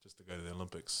 obviously, just to go to the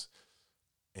Olympics,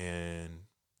 and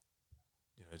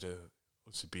to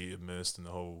also be immersed in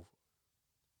the whole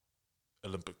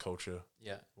Olympic culture,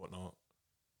 Yeah, whatnot,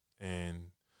 and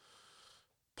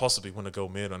possibly win a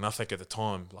gold medal. And I think at the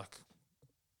time,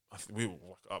 we were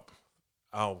up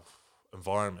our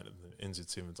environment in the NZ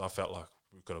Sevens. I felt like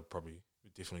we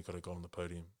definitely could have gone on the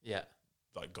podium, yeah,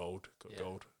 like gold.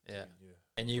 yeah.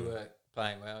 And you were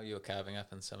playing well. You were carving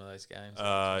up in some of those games. No.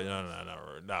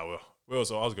 Well, I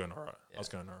was going all right. Yeah. I was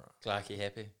going all right. Clarkie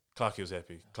happy. Clarkie was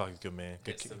happy. Clarkie's a good man.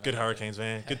 That's the Good main Hurricanes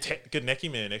man. Good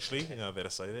necky man, actually. I better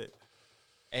say that.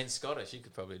 And Scottish. You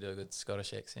could probably do a good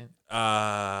Scottish accent.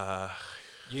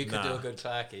 You could do Nah. a good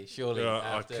Clarkie, surely, Yeah,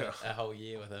 I after can't. a whole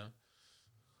year with him.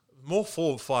 More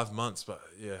 4 or 5 months, but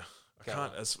yeah, I Go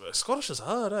can't. on. Scottish is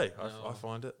hard, eh? No. I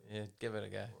find it. Yeah, give it a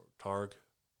go. Targ.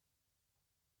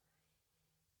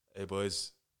 Hey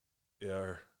boys.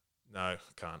 Yeah. No,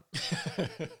 can't.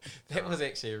 That was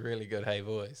actually a really good hey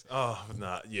boys. Oh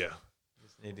no, yeah.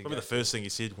 Just need to Probably go. the first thing he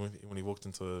said when he walked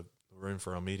into the room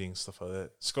for our meetings, stuff like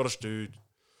that. Scottish dude.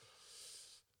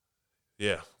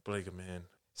 Yeah, bloody good man.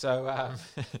 So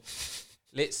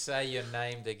let's say you're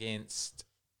named against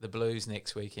the Blues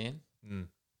next weekend. Mm.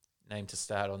 Named to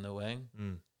start on the wing.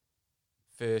 Mm.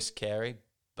 First carry,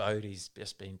 Bodie's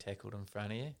just been tackled in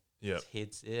front of you. Yeah. His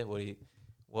head's there.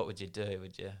 What would you do?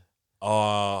 Would you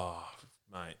Oh,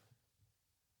 mate.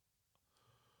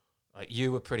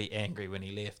 you were pretty angry when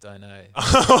he left, I know.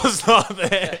 I was not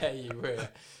there. You were.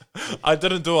 I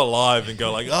didn't do a live and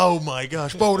go like, "Oh my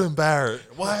gosh, Bolden Barrett,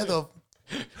 why the?"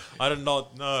 I did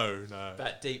not. No.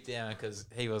 But deep down, because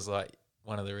he was like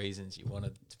one of the reasons you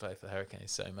wanted to play for the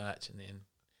Hurricanes so much, and then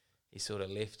he sort of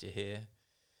left you here.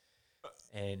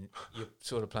 And you're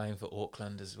sort of playing for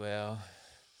Auckland as well.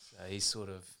 So he's sort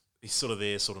of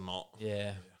there, sort of not.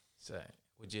 yeah. So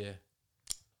would you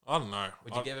I don't know.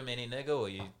 give him any niggle, or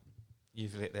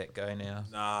you've let that go now?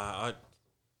 Nah,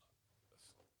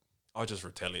 I just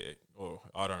retaliate, or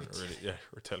I don't really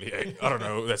retaliate. I don't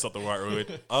know. That's not the right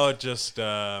word. I just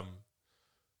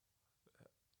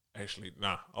actually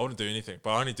I wouldn't do anything, but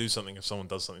I only do something if someone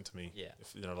does something to me. Yeah.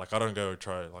 If like I don't go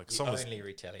try like You someone's only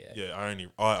retaliate. yeah. I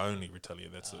only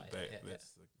retaliate. That's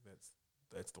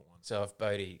that's the one. So if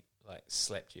Bodie like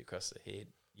slapped you across the head,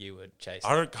 you would chase.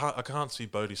 I can't see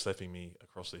Bodie slapping me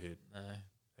across the head. No,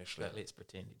 Actually, but let's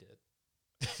pretend he did.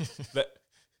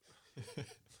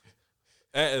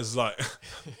 that is like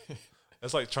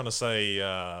that's like trying to say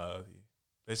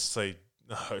let's say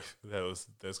no,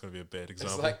 that's going to be a bad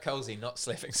example. It's like Colsey not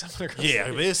slapping someone across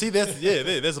yeah, the head. see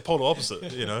there's a polar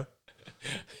opposite, you know.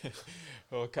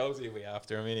 Well, Colsey will be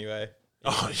after him anyway.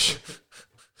 Oh,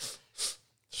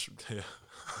 yeah.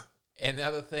 And the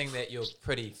other thing that you're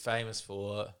pretty famous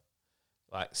for,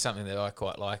 like something that I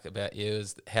quite like about you,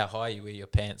 is how high you wear your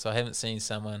pants. I haven't seen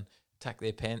someone tuck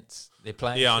their pants, their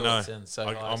playing shorts in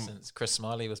so high since Chris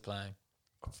Smiley was playing.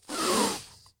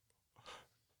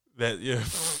 That's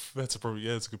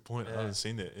a good point. Yeah. I haven't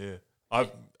seen that. Yeah,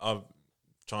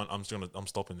 I'm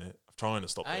stopping that. I'm trying to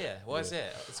stop. Oh that. yeah, why is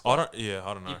that? It's I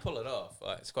don't know. You pull it off.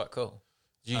 Like, it's quite cool.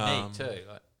 Unique too.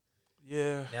 Like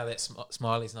Yeah. now that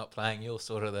Smiley's not playing, you're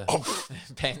sort of the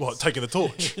pants. What, taking the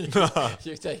torch?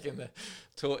 You're taking the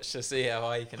torch to see how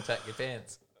high you can tuck your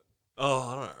pants. Oh,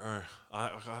 I don't know. I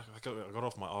got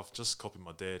off I've just copied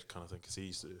my dad kind of thing because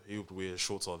he would wear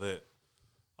shorts like that.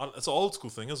 It's an old school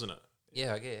thing, isn't it?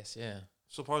 Yeah, I guess. Yeah.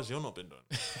 Surprised you're not been doing.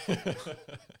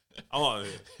 I'm not.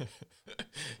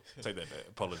 Take that back.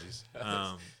 Apologies.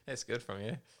 That's good from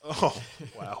you. Oh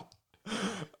wow.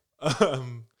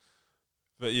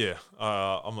 But yeah,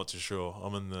 I'm not too sure.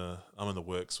 I'm in the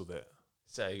works with that.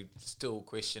 So still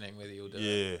questioning whether you'll do it.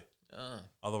 Yeah. Oh.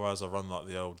 Otherwise, I run like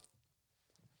the old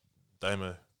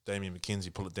Damien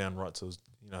McKenzie, pull it down right to his,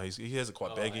 he has it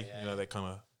quite baggy. Yeah. That kind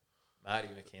of. Marty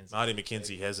McKenzie. Marty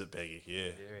McKenzie has it baggy.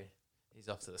 Yeah. Very. He's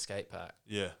off to the skate park.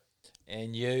 Yeah.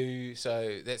 And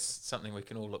so that's something we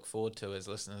can all look forward to as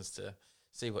listeners, to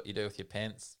see what you do with your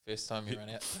pants first time you run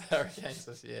out to the Hurricanes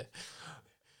this year.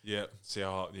 Yeah. See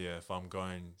how, if I'm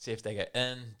going. See if they go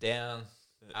in, down,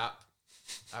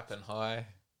 up and high.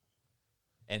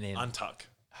 And then Untuck.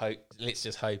 Let's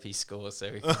just hope he scores so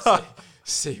we can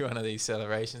see one of these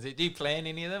celebrations. Do you plan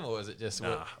any of them, or is it just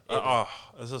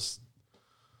it's just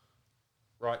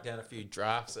write down a few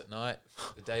drafts at night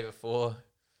the day before?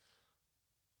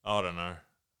 I don't know.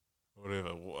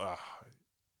 Whatever.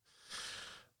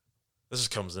 This just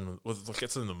comes in with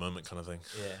it's in the moment kind of thing.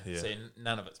 Yeah. So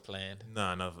none of it's planned.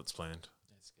 No, none of it's planned.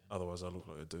 That's good. Otherwise, I look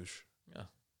like a douche. Yeah.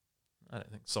 I don't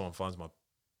think so. Someone finds my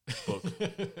book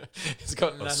It's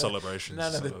got of celebrations.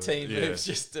 None of the team moves,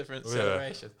 just different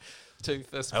celebrations. Two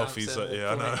fist bumps. Alfie's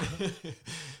I know.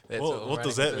 What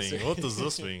does that mean? What does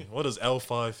this mean? What does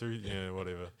L5 through? Yeah,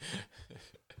 whatever.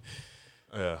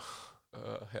 Yeah.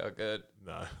 Oh, how good.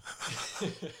 No.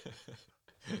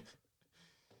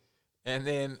 And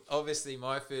then obviously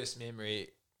my first memory,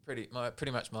 pretty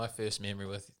much my first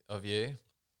memory of you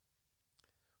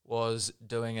was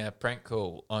doing a prank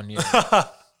call on you.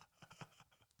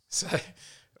 So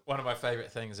one of my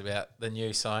favourite things about the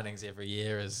new signings every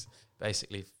year is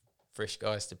basically fresh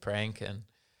guys to prank, and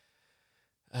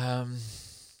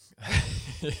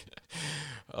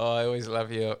I always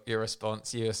love your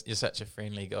response. You're such a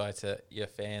friendly guy to your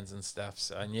fans and stuff,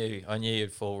 so I knew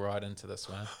you'd fall right into this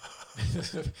one.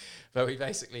 But we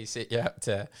basically set you up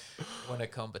to win a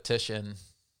competition.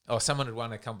 Oh, someone had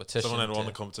won a competition. Someone had won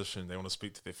the competition. They want to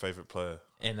speak to their favourite player.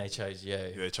 And they chose you.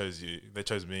 Yeah, they chose you. They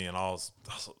chose me, and I was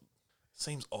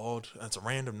seems odd. And it's a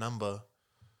random number.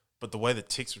 But the way the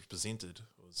text was presented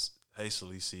was, hey,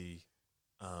 Salisi,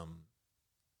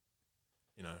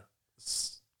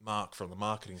 Mark from the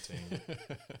marketing team.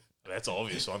 That's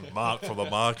obvious one. Mark from the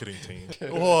marketing team.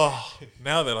 Oh,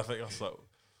 now that I think, I was like,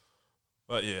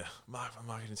 but yeah, Mark from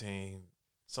the marketing team.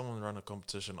 Someone run a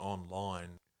competition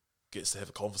online, gets to have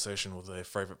a conversation with their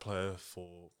favourite player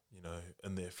for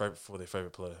their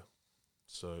favourite player.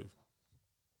 So,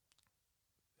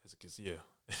 as it gets,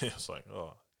 it's like,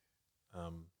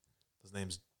 his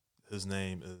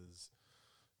name is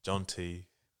John T,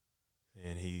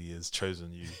 and he has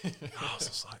chosen you. I was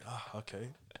just like,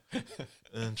 okay,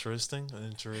 interesting.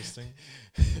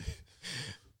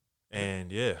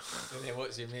 And yeah. And then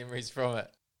what's your memories from it?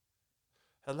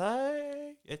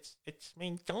 Hello, it's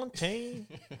me, John T.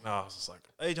 I was just like,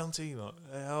 hey, John T, like,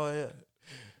 hey, how are you?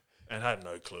 And I had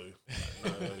no clue.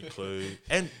 No clue.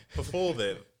 And before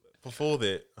that,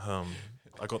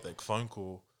 I got that phone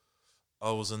call.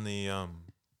 I was in the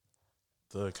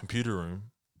computer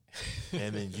room,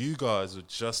 and then you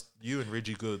and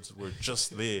Reggie Goods were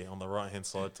just there on the right hand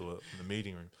side to it in the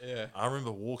meeting room. Yeah. I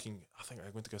remember walking. I think I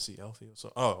went to go see Alfie or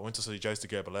so. Oh, I went to see Jace to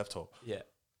grab a laptop. Yeah.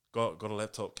 Got a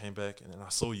laptop, came back, and then I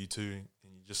saw you two,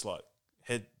 and you just like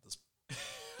had this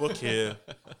book here,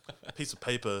 piece of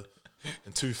paper,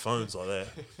 and 2 phones like that.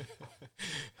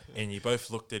 And you both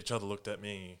looked at each other, looked at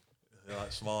me, and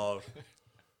like smiled.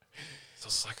 So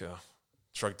it's like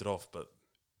shrugged it off, but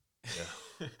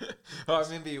yeah. I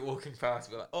remember you walking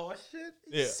past, we're like, oh shit,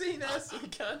 he's seen us, we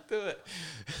can't do it.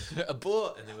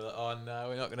 Abort. And then we're like, oh no,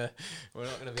 we're not gonna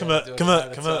be Come able to do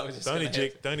on.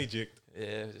 it. Don't eject.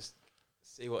 Yeah, just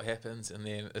see what happens. And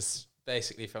then it's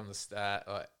basically from the start,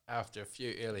 like after a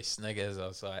few early sniggers, I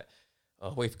was like,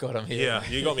 oh, we've got him here. Yeah,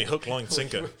 you got me hook, line,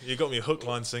 sinker.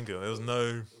 There was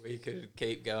no... We could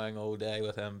keep going all day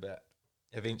with him, but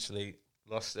eventually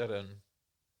lost it, and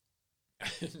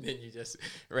then you just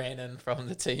ran in from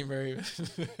the team room.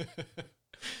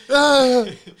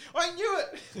 I knew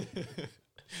it!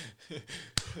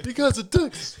 You guys are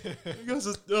dicks.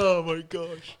 Oh my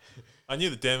gosh. I knew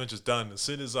the damage was done. As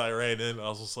soon as I ran in, I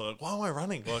was just like, why am I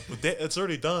running? Like, it's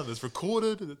already done. It's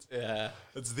recorded. It's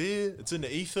there. It's in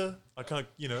the ether. I can't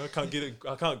get it.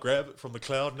 I can't grab it from the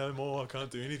cloud no more. I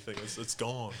can't do anything. It's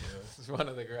gone. Yeah. It's one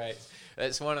of the greats.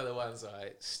 It's one of the ones I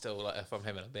still, like, if I'm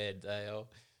having a bad day,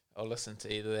 I'll listen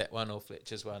to either that one or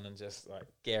Fletcher's one and just, like,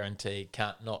 guarantee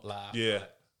can't not laugh. Yeah. Like,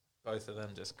 both of them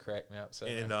just crack me up. So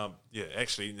and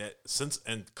actually,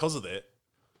 because of that,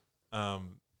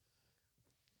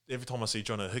 every time I see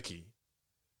John O'Hickey,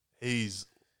 he's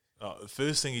the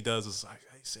first thing he does is like,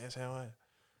 "Hey, Sass, how are you?"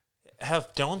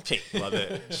 Have Dante like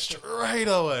that straight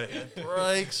away. It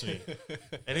breaks me.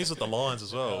 And he's with the Lions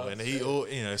as well, and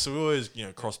so we always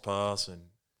cross paths, and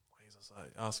he's just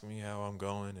like asking me how I'm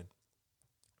going. And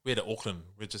we had Auckland.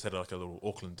 We just had like a little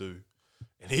Auckland do,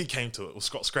 and he came to it with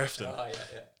Scott Scrafton. Oh,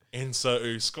 yeah. And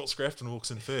so Scott Scrafton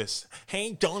walks in first.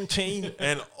 Hey, Dante.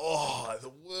 And,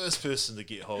 the worst person to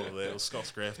get hold of that was Scott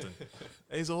Scrafton.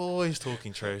 He's always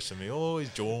talking trash to me, always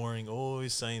jawing,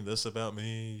 always saying this about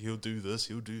me. He'll do this,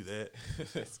 he'll do that.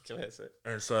 That's classic.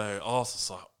 And so I was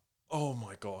just like, oh,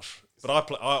 my gosh.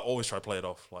 But I always try to play it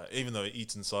off. Like, even though it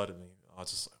eats inside of me, I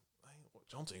was just like,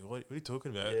 Jonty, what are you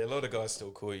talking about? Yeah, a lot of guys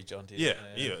still call you Jonty. Yeah,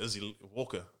 Izzy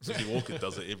Walker. Izzy Walker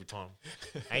does it every time.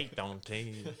 Hey,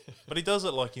 Jonty. But he does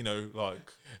it like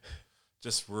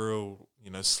just real,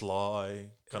 sly,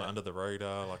 kind of under the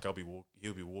radar. Like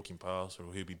he'll be walking past,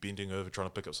 or he'll be bending over trying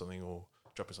to pick up something or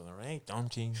dropping something. Hey,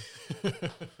 Jonty.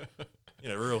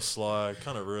 Real sly,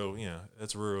 kind of real.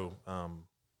 It's real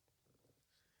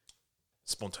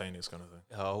spontaneous kind of thing.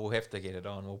 Oh, we'll have to get it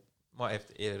on. Might have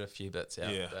to edit a few bits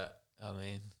out, but I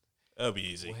mean, it'll be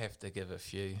easy. We'll have to give a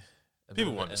few.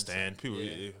 People will understand. People,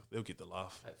 they'll get the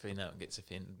laugh. Hopefully, no one gets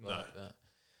offended by it.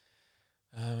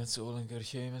 But it's all in good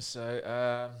humour.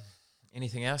 So,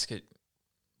 anything else?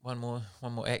 One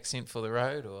more accent for the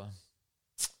road, or?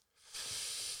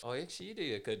 Oh, actually, you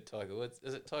do a good Tiger Woods.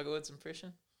 Is it Tiger Woods'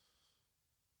 impression?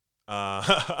 Or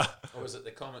is it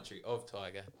the commentary of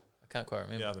Tiger? I can't quite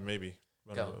remember. Yeah, then maybe.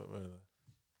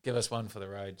 Give us one for the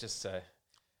road, just so.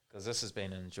 Because this has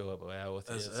been an enjoyable hour with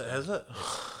you. Has it?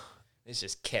 Let's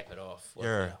just cap it off.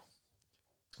 Yeah.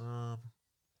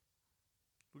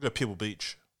 We've got Pebble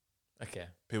Beach. Okay.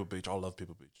 Pebble Beach. I love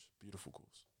Pebble Beach. Beautiful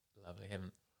course. Lovely.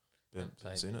 Haven't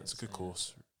seen it. It's a good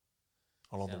course.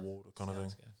 Along the water kind of thing.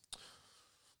 Good.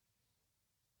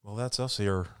 Well, that's us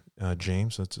here,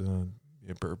 James. That's a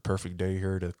perfect day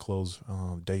here to close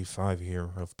day 5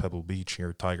 here of Pebble Beach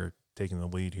here. Tiger taking the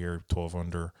lead here, 12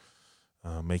 under.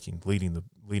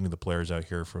 Leading the players out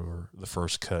here for the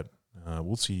first cut.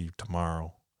 We'll see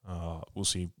tomorrow. We'll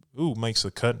see who makes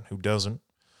the cut, who doesn't.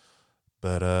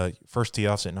 But first tee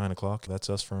off's at 9:00. That's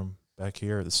us from back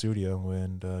here at the studio,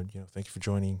 and thank you for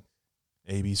joining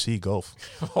ABC Golf.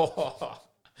 You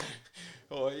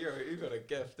got a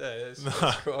gift there. That's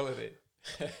quality.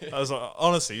 I was like,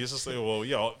 honestly, it's just like, well,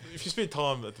 if you spend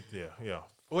time at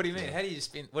What do you mean? How do you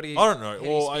spend? What do you? I don't know.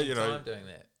 Well, time doing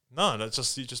that. No, that's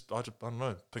just I don't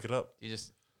know. Pick it up. You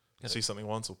just see something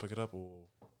once, or pick it up, or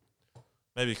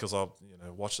maybe because I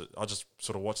watched it. I just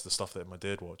sort of watched the stuff that my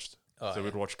dad watched.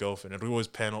 We'd watch golf, and it'd always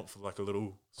pan up for like a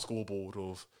little scoreboard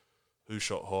of who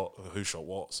shot hot, or who shot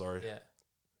what. Sorry,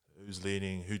 who's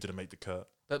leading, who didn't make the cut.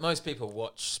 But most people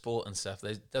watch sport and stuff.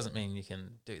 That doesn't mean you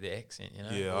can do the accent,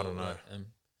 Yeah, I don't know.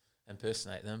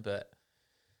 Impersonate them, but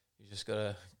you just got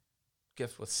a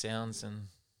gift with sounds and.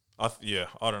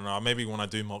 I don't know. Maybe when I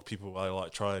do mock people, I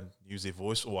like try and use their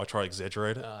voice, or I try to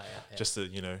exaggerate it, just to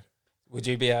Would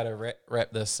you be able to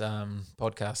wrap this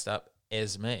podcast up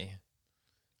as me?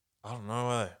 I don't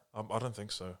know. I don't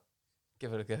think so.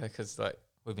 Give it a go, because like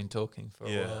we've been talking for a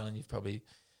while, and you've probably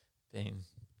been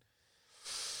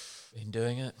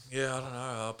doing it. Yeah, I don't know.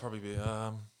 I'll probably be.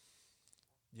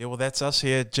 Yeah, well, that's us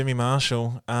here, Jimmy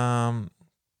Marshall. Yeah,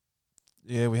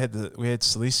 we had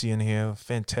Salisi in here.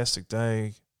 Fantastic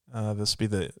day. This will be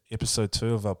the episode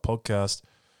 2 of our podcast.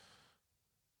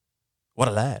 What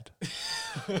a lad!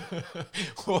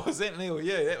 What was that, Neil?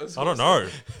 Yeah, that was. I don't know.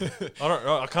 I don't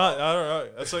know. I can't. I don't know.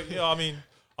 It's like I mean,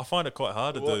 I find it quite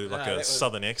hard to do like a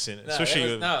southern accent,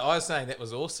 especially. I was saying that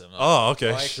was awesome. Oh,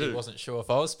 okay. I actually wasn't sure if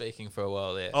I was speaking for a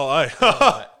while there. Oh,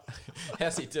 hey.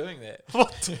 How's he doing that?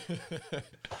 What?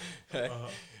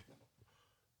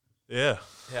 Yeah.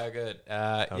 How good.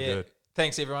 How good.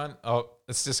 Thanks, everyone. Oh,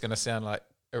 it's just going to sound like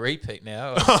a repeat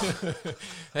now.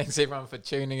 Thanks, everyone, for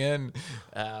tuning in.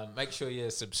 Make sure you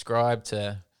subscribe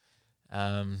to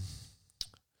the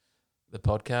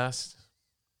podcast.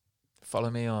 Follow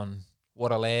me on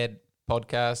What a Lad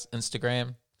podcast,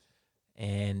 Instagram,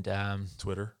 and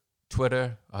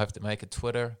Twitter. I have to make a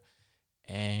Twitter.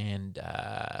 And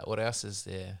what else is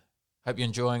there? Hope you're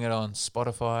enjoying it on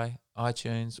Spotify,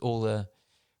 iTunes, all the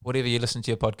whatever you listen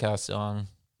to your podcast on.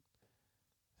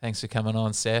 Thanks for coming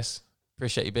on, Sass.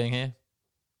 Appreciate you being here.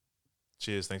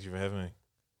 Cheers. Thank you for having me.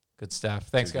 Good stuff.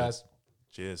 Thanks, guys.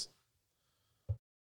 Cheers.